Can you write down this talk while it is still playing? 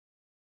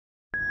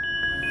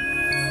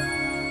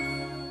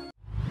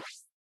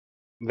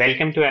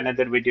Welcome to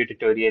another video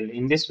tutorial.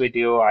 In this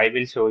video, I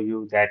will show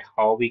you that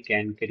how we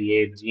can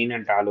create gene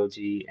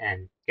ontology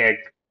and KEGG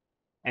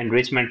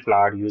enrichment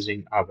plot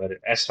using our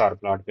SR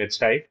plot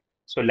website.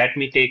 So let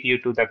me take you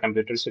to the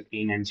computer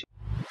screen and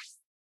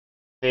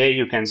here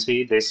you can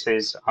see this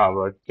is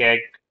our KEGG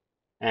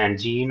and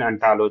gene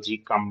ontology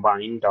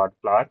combined dot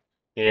plot.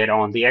 Here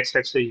on the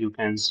x-axis, you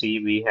can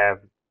see we have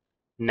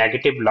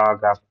negative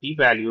log of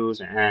p-values,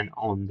 and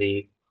on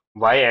the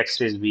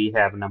y-axis we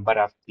have number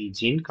of the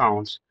gene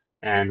counts,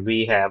 and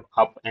we have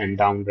up and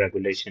down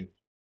regulation.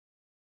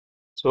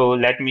 So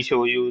let me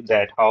show you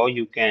that how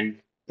you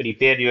can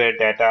prepare your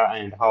data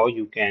and how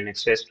you can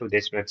access to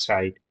this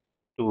website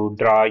to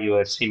draw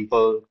your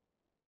simple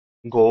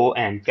Go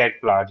and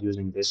KEGG plot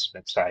using this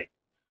website.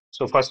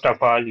 So first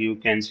of all, you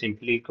can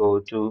simply go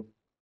to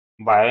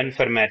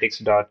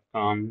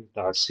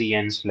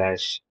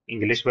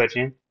bioinformatics.com.cn/English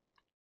version.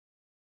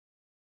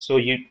 So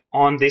you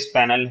on this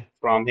panel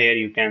from here,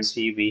 you can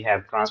see we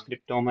have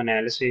transcriptome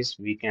analysis.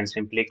 We can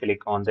simply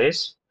click on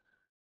this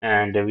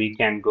and we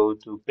can go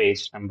to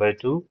page number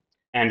 2.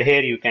 And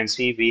here you can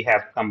see we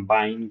have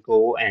combined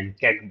Go and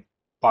KEGG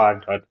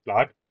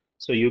bar.plot.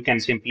 So you can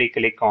simply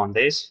click on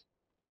this.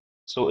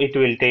 So it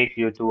will take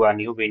you to a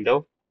new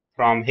window.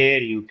 From here,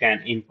 you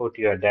can input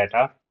your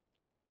data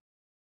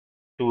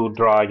to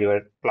draw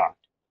your plot.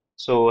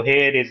 So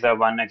here is the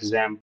one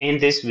example. In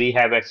this, we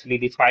have actually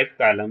the 5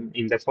 column.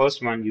 In the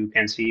first one, you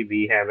can see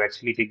we have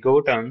actually the Go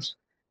terms.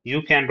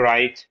 You can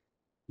write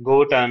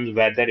Go terms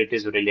whether it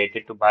is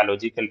related to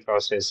biological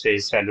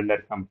processes, cellular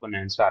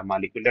components, or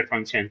molecular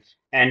function.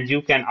 And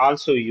you can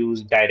also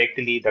use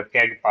directly the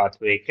KEGG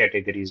pathway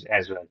categories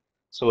as well.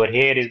 So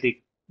here is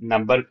the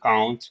number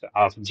count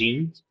of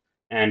genes,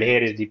 and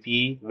here is the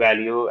p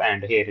value,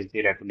 and here is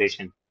the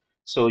regulation.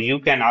 So you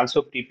can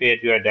also prepare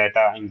your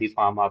data in the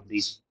form of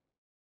these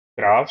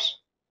graphs.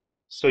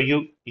 So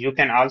you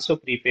can also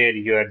prepare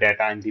your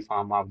data in the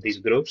form of these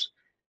groups.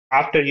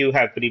 After you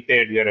have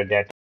prepared your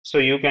data, so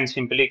you can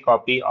simply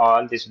copy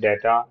all this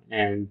data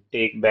and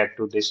take back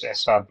to this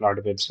SR plot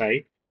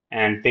website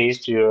and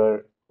paste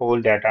your whole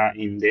data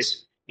in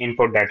this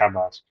input data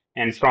box.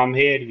 And from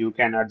here, you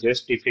can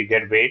adjust the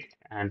figure weight,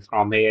 and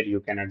from here,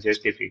 you can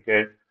adjust the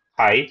figure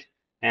height.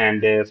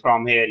 And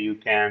from here, you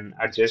can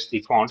adjust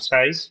the font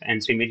size.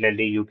 And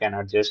similarly, you can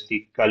adjust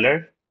the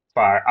color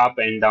for up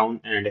and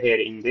down. And here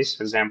in this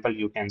example,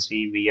 you can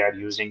see we are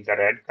using the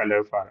red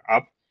color for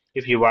up.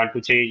 If you want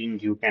to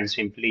change, you can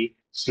simply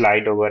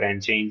slide over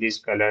and change this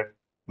color,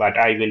 but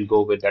I will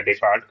go with the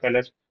default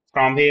color.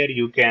 From here,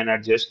 you can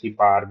adjust the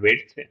bar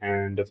width,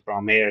 and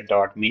from here,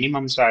 dot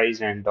minimum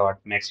size and dot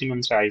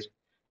maximum size.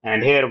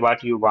 And here,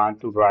 what you want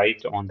to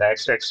write on the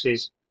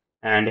x-axis,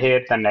 and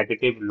here the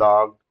negative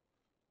log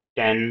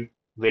 10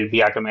 will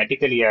be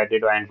automatically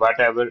added, and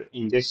whatever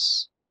in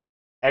this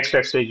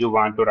x-axis you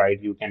want to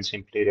write, you can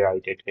simply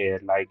write it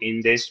here. Like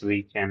in this,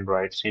 we can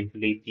write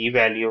simply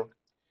p-value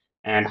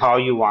and how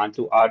you want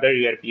to order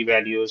your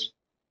p-values.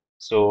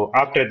 So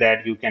after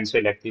that, you can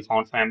select the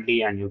font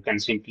family and you can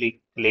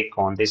simply click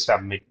on the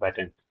submit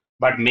button.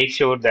 But make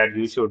sure that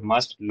you should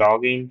must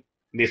log in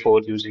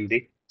before using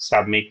the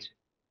submit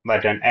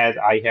button. As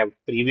I have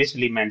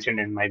previously mentioned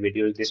in my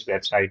videos, this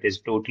website is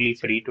totally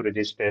free to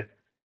register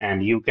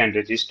and you can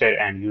register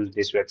and use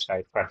this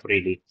website for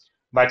freely.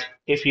 But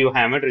if you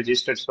haven't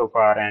registered so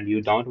far and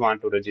you don't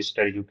want to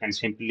register, you can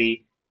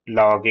simply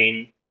log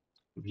in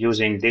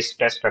using this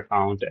test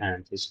account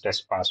and this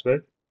test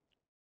password.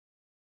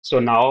 So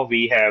now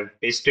we have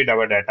pasted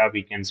our data.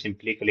 We can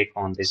simply click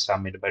on this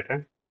submit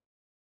button,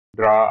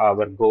 draw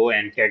our Go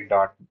and KEGG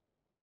dot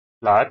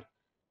plot.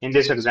 In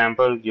this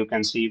example, you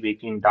can see we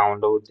can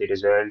download the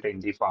result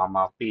in the form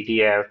of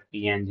PDF,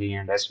 PNG,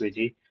 and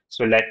SVG.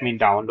 So let me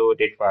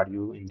download it for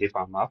you in the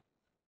form of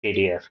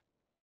PDF.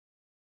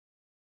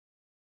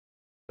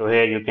 So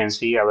here you can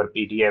see our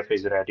PDF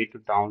is ready to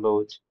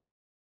download.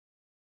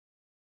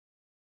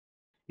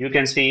 You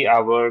can see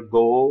our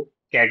Go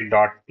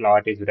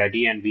KEGG.plot is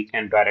ready and we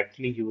can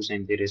directly use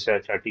in the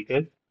research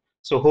article.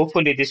 So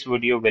hopefully this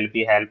video will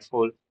be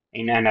helpful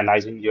in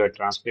analyzing your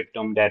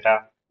transcriptome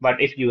data.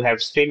 But if you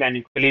have still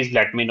any, please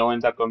let me know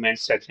in the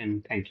comments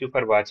section. Thank you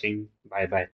for watching. Bye bye.